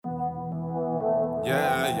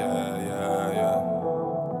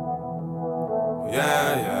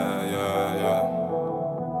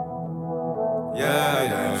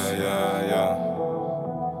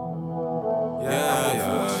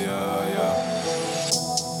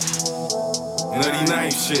Nutty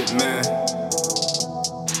knife shit, man.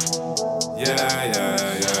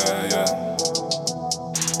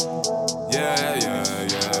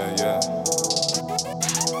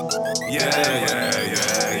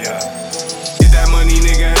 Get that money,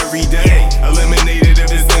 nigga, every day. Eliminate it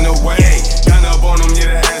if it's in the way. Gun up on them,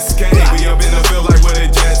 yeah, the SK. We up in the field like where the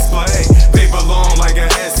Jets play. Paper long like a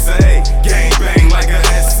essay. Gang bang like a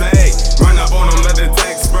essay. Run up on them, let the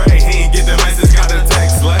text spray. He ain't get the message, got the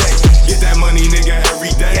text lay. Get that money, nigga,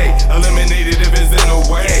 every day. Eliminate it if it's in the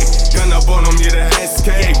way. Gun up on them, yeah, the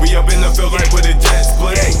SK. We up in the field like where the Jets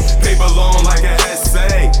play. Paper long like a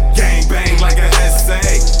essay. Gang bang like a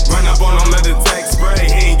essay. Run up on them, let the text spray.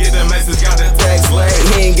 He ain't get the message, got the text lay.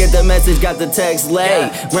 He ain't get the message, got the text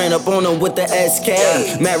late. Ran up on him with the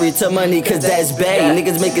SK. Married to money, cause that's bae.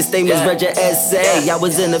 Niggas making statements, read your essay. I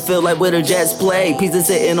was in the field like where the Jets play. Pieces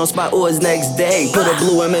sitting on spot or his next day. Put a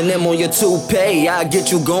blue M&M on your toupee. I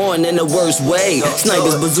get you going in the worst way.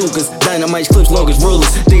 Snipers, bazookas, dynamite clips, long as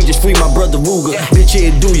rulers. They just free my brother Ruger. Bitch,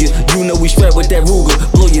 here do you? You know we strapped with that Ruger.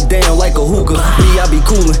 Blow you down like a hookah. Me, I be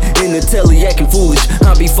coolin' in the telly, acting foolish.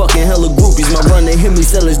 I be fucking hella groupies. My runner hit me,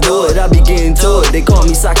 so let's do it. I be getting to it. They call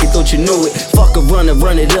me socket, thought you knew it. Fuck a runner,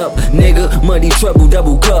 run it up, nigga. Muddy treble,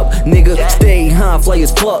 double cup, nigga. Stay high, fly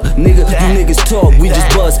as fuck, nigga. You niggas talk, we just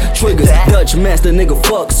bust triggers. Dutch master, nigga,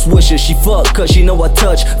 fuck Swisher. She fuck, cause she know I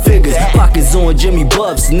touch figures. Pockets on Jimmy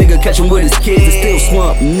Buffs, nigga. Catch him with his kids and still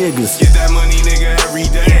swamp niggas. Get that money, nigga, every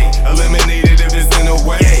day. Eliminate it if it's in the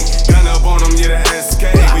way. Gun up on them, yeah, the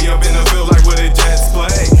SK. We up in the field like where the Jets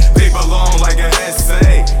play. Paper long like a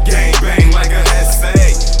essay. Gang bang like a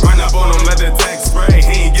essay. Run up on them, let the text spray.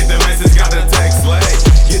 He ain't get the message, got the text lay.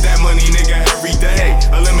 Get that money, nigga, every day.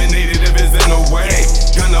 Eliminate it if it's in the way.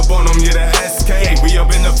 Gun up on them, yeah, the SK. We up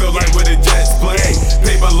in the field like where the Jets play.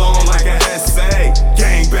 Paper long like a essay.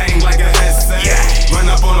 Gang bang like a essay. Run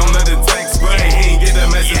up on them, let the text spray. He ain't get the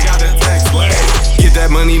message, got the text lay. Get that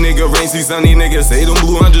money, nigga, rain, see sunny, nigga. Say them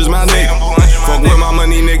blue hundreds, my nigga. Fuck with my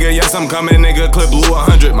money, nigga. Yes, I'm coming, nigga. Clip blue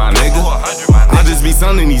 100, my nigga. I just be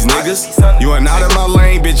sunning these niggas. You are not in my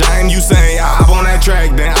lane, bitch. I am Usain. I hop on that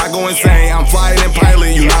track, then I go insane. I'm flying in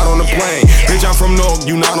pilot, you not on the plane. Bitch, I'm from North,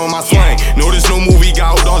 you not on my slang. Notice no movie,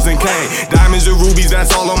 got dogs and cane. Diamonds and rubies,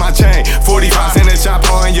 that's all on my chain. 45 cent a chop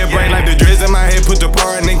all in your brain. Like the dreads in my head, put the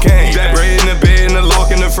part in the cane. That bread in the bed and the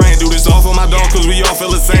lock in the frame. Do this all for my dog, cause we all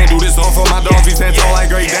feel the same. Do this all for my dog, he's hands all like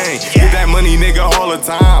Great Dane. Get that money, nigga, all the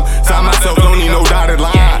time. Sign myself, don't need no dotted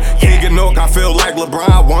line. King of Nook, I feel like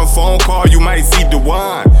LeBron. One phone call, you might see the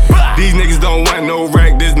wine. These niggas don't want no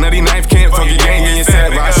wreck. This nutty knife can't fuck your gang in your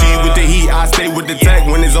set. Rashid with the heat, I stay with the tech.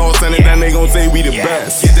 When it's all said and done, they gon' say we the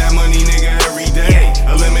best.